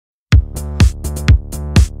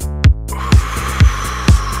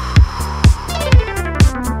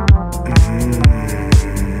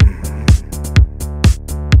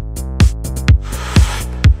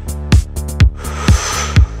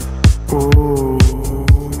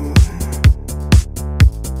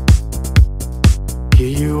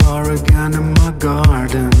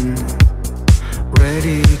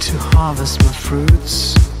harvest my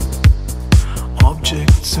fruits,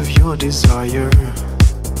 objects of your desire.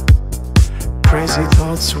 Crazy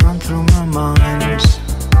thoughts run through my mind.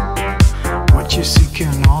 What you see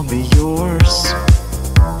can all be yours.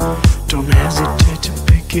 Don't hesitate to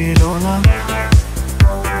pick it all up.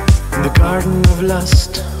 In the garden of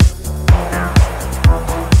lust,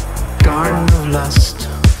 garden of lust,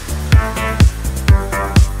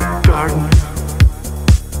 garden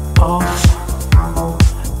of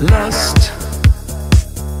lust.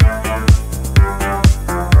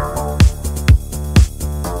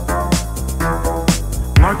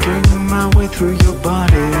 Marking my way through your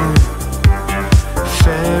body,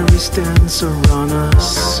 fairies dance around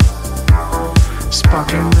us,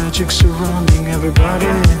 sparkling magic surrounding everybody.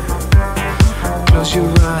 Close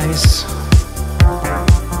your eyes,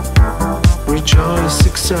 rejoice,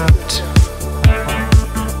 accept.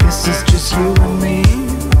 This is just you and me,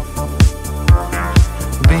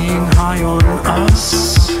 being high on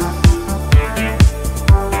us,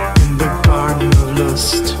 in the garden of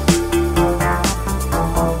lust,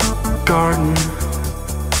 garden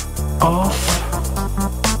of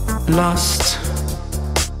lust,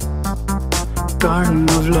 garden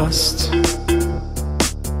of lust.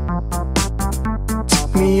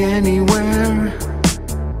 Take me anywhere,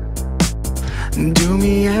 do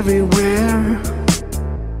me everywhere.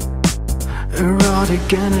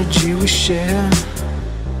 Erotic energy we share,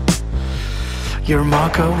 your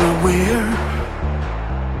mark I will wear,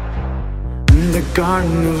 in the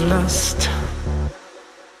garden of lust,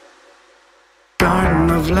 garden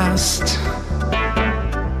of lust,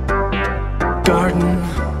 garden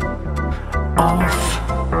of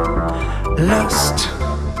lust.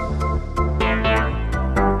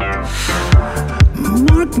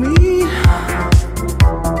 Mark me,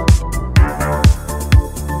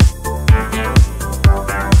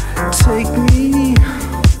 take me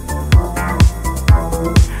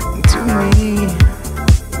to me.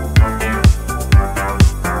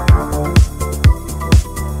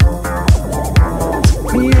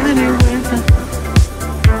 Take me anywhere,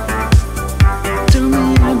 do me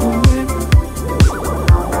everywhere.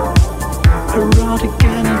 Erotic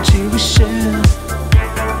energy we share,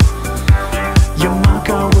 your mark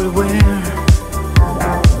I will wear.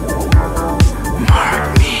 Mark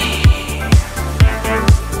me,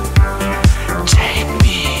 take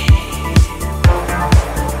me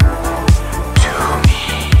to me.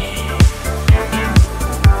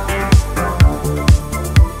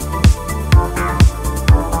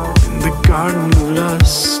 In the garden of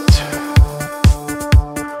lust,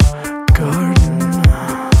 garden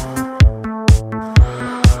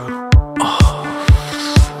of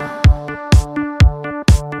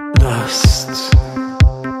lust.